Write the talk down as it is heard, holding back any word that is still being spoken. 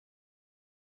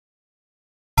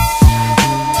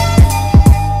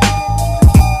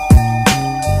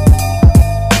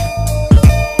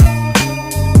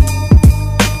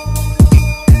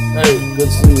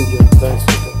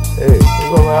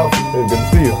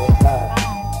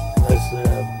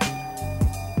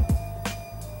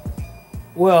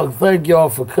Well, thank y'all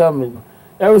for coming.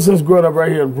 Ever since growing up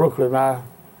right here in Brooklyn, I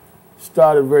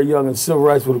started very young in civil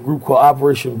rights with a group called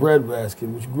Operation Breadbasket,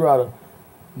 which grew out of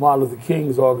Martin Luther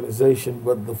King's organization,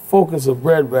 but the focus of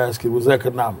Breadbasket was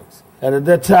economics. And at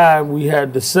that time, we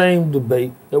had the same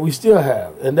debate that we still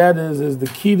have, and that is the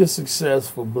key to success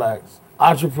for blacks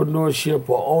entrepreneurship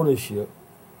or ownership,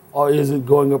 or is it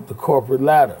going up the corporate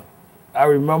ladder? I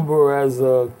remember as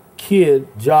a kid,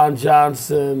 John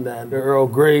Johnson and Earl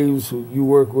Graves, who you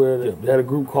work with, they had a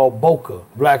group called BOCA,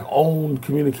 Black Owned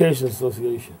Communication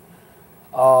Association.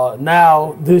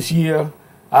 Now, this year,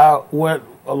 I went,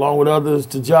 along with others,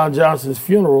 to John Johnson's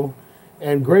funeral,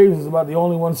 and Graves is about the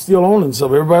only one still owning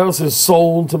something. Everybody else is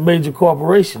sold to major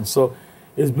corporations. So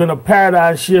it's been a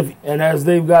paradigm shift, and as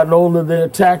they've gotten older, their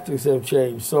tactics have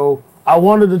changed. So I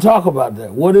wanted to talk about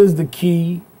that. What is the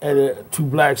key to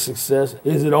black success?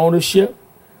 Is it ownership,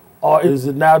 or is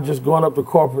it now just going up the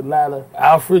corporate ladder?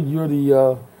 Alfred, you're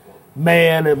the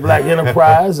man at Black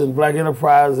Enterprise, and Black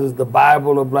Enterprise is the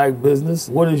Bible of black business.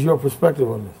 What is your perspective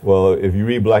on this? Well, if you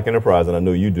read Black Enterprise, and I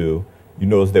know you do, you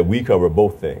notice that we cover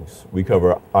both things. We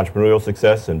cover entrepreneurial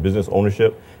success and business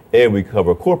ownership, and we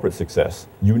cover corporate success.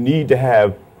 You need to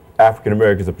have African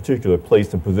Americans in particular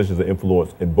placed in positions of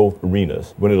influence in both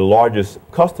arenas. One of the largest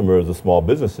customers of small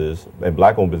businesses, and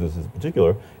black-owned businesses in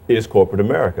particular, is corporate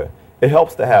America. It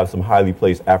helps to have some highly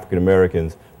placed African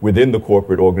Americans within the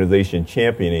corporate organization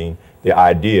championing the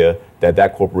idea that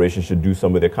that corporation should do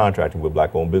some of their contracting with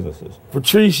black-owned businesses.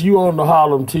 Patrice, you own the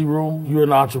Harlem Tea Room. You're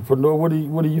an entrepreneur. What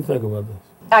do you think about this?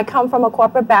 I come from a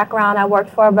corporate background. I worked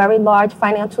for a very large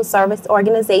financial service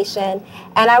organization,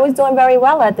 and I was doing very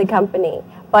well at the company.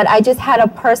 But I just had a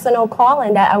personal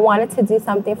calling that I wanted to do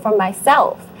something for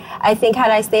myself. I think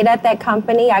had I stayed at that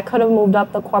company, I could have moved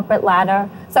up the corporate ladder.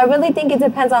 So I really think it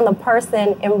depends on the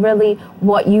person and really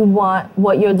what you want,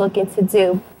 what you're looking to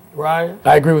do. Right.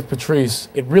 I agree with Patrice.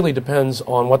 It really depends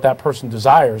on what that person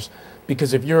desires.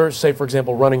 Because if you're, say, for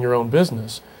example, running your own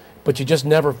business, but you just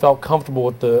never felt comfortable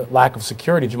with the lack of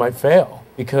security, you might fail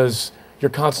because you're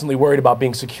constantly worried about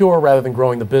being secure rather than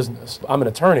growing the business. I'm an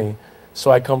attorney, so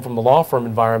I come from the law firm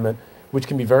environment, which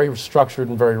can be very structured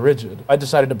and very rigid. I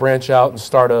decided to branch out and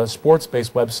start a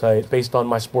sports-based website based on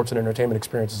my sports and entertainment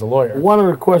experience as a lawyer. One of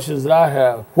the questions that I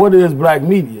have, what is black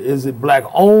media? Is it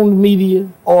black-owned media?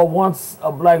 Or once a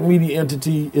black media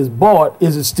entity is bought,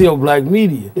 is it still black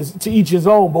media? It's to each his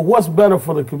own, but what's better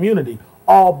for the community?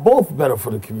 Are both better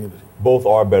for the community? Both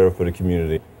are better for the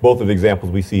community. Both of the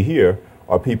examples we see here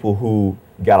are people who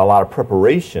got a lot of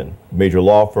preparation, major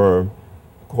law firm,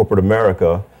 corporate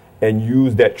America, and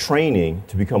use that training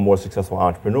to become more successful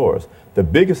entrepreneurs. The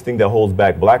biggest thing that holds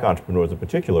back black entrepreneurs in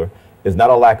particular is not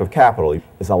a lack of capital,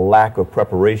 it's a lack of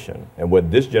preparation. And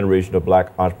what this generation of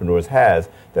black entrepreneurs has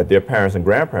that their parents and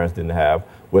grandparents didn't have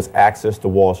was access to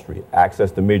Wall Street,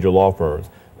 access to major law firms,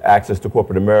 access to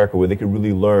corporate America where they could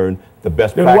really learn the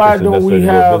best practices necessary to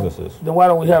grow businesses. Then why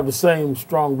don't we have the same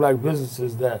strong black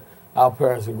businesses that our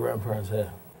parents and grandparents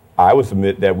had? I would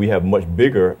submit that we have much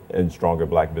bigger and stronger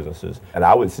black businesses. And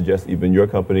I would suggest even your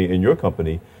company and your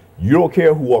company, you don't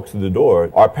care who walks through the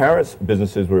door. Our parents'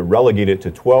 businesses were relegated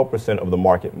to 12% of the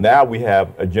market. Now we have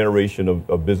a generation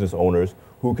of business owners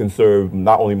who can serve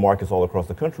not only markets all across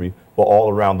the country, but all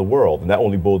around the world. And that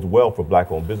only bodes well for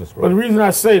black-owned business growth. But the reason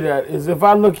I say that is if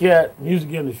I look at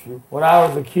music industry, when I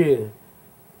was a kid,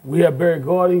 we had Berry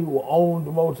Gordy, who owned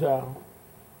the Motown.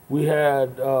 We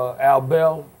had Al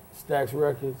Bell, Stax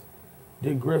Records,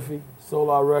 Dick Griffey,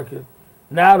 Solar Records.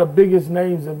 Now the biggest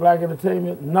names in black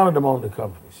entertainment, none of them own the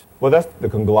companies. Well, that's the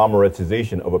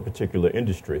conglomeratization of a particular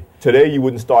industry. Today, you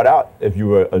wouldn't start out if you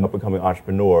were an up-and-coming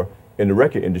entrepreneur in the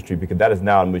record industry because that is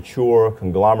now a mature,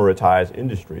 conglomeratized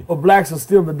industry. But blacks are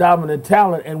still the dominant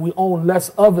talent, and we own less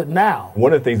of it now.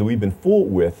 One of the things that we've been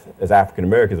fooled with as African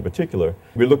Americans in particular,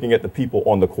 we're looking at the people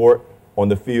on the court, on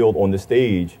the field, on the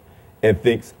stage, and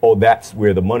thinks, oh, that's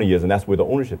where the money is and that's where the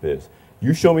ownership is.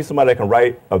 You show me somebody that can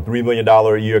write a $3 million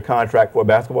a year contract for a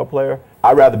basketball player,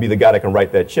 I'd rather be the guy that can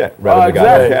write that check rather than the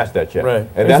guy that can cash that check. Right.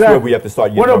 And that's where we have to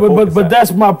start getting our focus But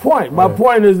that's my point. My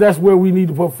point is that's where we need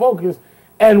to put focus.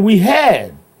 And we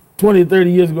had 20,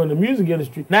 30 years ago in the music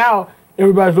industry. Now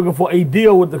everybody's looking for a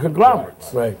deal with the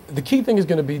conglomerates. Right. The key thing is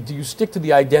going to be, do you stick to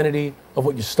the identity of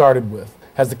what you started with?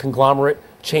 Has the conglomerate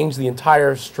changed the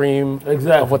entire stream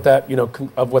of what that,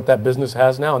 of what that business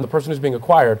has now? And the person who's being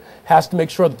acquired has to make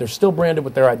sure that they're still branded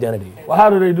with their identity. Well, how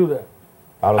do they do that?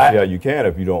 I don't see how you can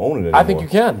if you don't own it anymore. I think you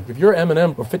can. If you're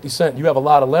Eminem or 50 Cent, you have a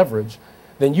lot of leverage,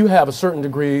 then you have a certain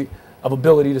degree of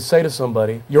ability to say to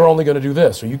somebody, you're only going to do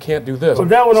this, or you can't do this. But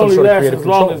that would only last as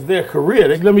long as their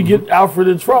career. Let me get Alfred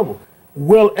in trouble.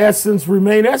 will Essence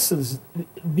remain Essence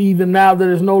even now that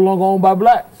it's no longer owned by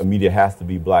blacks? The media has to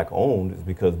be black owned is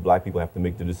because black people have to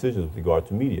make the decisions with regard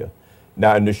to media.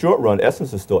 Now, in the short run,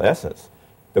 Essence is still Essence.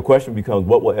 The question becomes,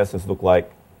 what will Essence look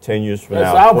like 10 years from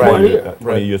now,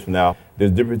 20 years from now?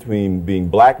 There's a difference between being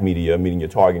black media, meaning you're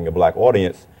targeting a black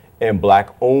audience, and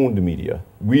black-owned media.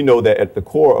 We know that at the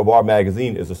core of our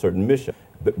magazine is a certain mission.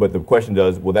 But the question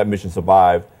is, will that mission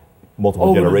survive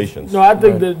multiple generations? No, I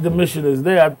think that the mission is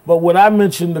there. But when I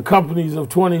mentioned the companies of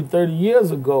 20, 30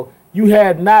 years ago, you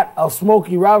had not a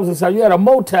Smokey Robinson sound, you had a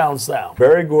Motown sound.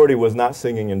 Barry Gordy was not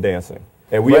singing and dancing.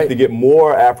 And we have to get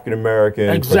more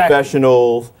African-American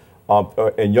professionals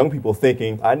and young people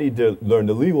thinking, I need to learn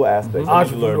the legal aspects, I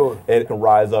need to learn, and can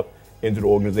rise up into the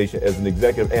organization as an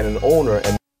executive and an owner.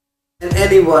 And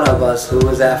any one of us who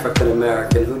is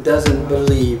African-American who doesn't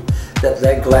believe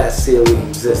that glass ceiling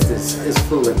exists is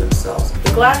fooling themselves.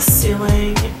 The glass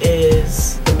ceiling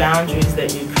is the boundaries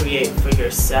that you create for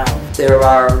yourself. There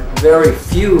are very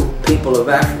few people of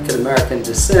African-American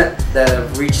descent that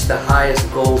have reached the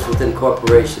highest goals within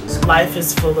corporations. Life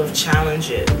is full of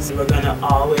challenges. We're going to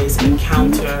always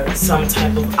encounter some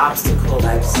type of obstacle.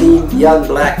 I've seen young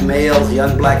black males,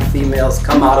 young black females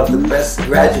come out of the best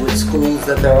graduate schools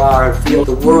that there are and feel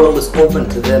the world is open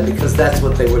to them because that's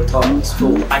what they were taught in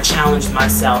school. I challenged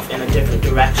myself in a different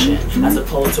direction as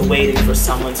opposed to waiting for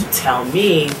someone to tell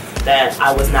me that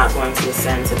I was not going to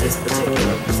ascend to this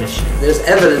particular position. There's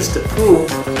evidence to prove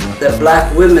that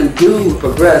black women do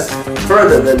progress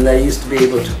further than they used to be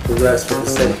able to progress with the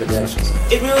same credentials.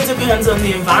 It really depends on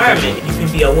the environment. You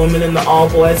can be a woman in the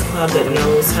all-boys club that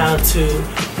knows how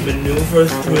to maneuver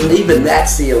through. Even that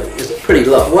ceiling is pretty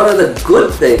low. One of the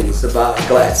good things about a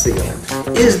glass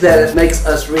ceiling is that it makes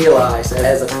us realize that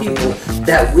as a people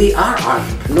that we are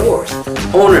entrepreneurs.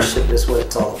 Ownership is what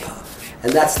it's all about.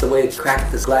 And that's the way to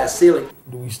crack this glass ceiling.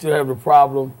 Do we still have the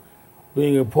problem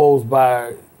being imposed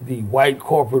by the white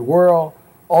corporate world,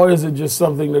 or is it just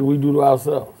something that we do to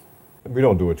ourselves? We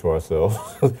don't do it to ourselves.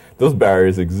 Those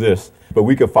barriers exist. But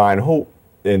we could find hope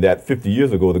in that 50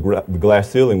 years ago, the glass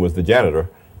ceiling was the janitor,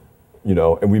 you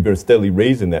know, and we've been steadily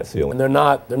raising that ceiling. And they're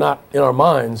not in our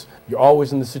minds. You're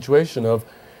always in the situation of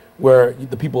where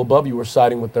the people above you are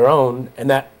siding with their own, and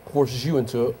that forces you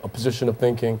into a position of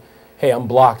thinking, hey, I'm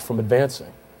blocked from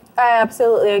advancing. I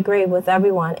absolutely agree with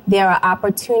everyone. There are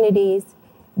opportunities,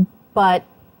 but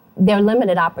they're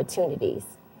limited opportunities,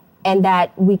 and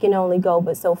that we can only go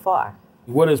but so far.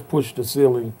 What has pushed the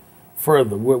ceiling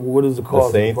further? What is the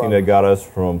cause? The same thing that got us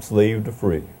from slave to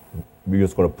free. We're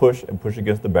just going to push and push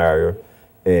against the barrier,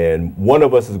 and one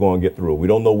of us is going to get through. We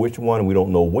don't know which one, and we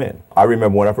don't know when. I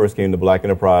remember when I first came to Black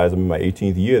Enterprise, I'm in my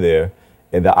 18th year there,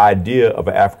 and the idea of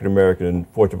an African-American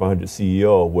Fortune 500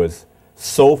 CEO was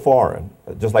so foreign,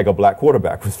 just like a black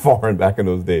quarterback was foreign back in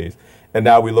those days. And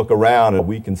now we look around and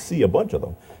we can see a bunch of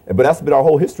them. But that's been our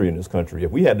whole history in this country. If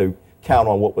we had to count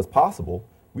on what was possible,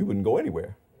 we wouldn't go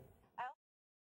anywhere.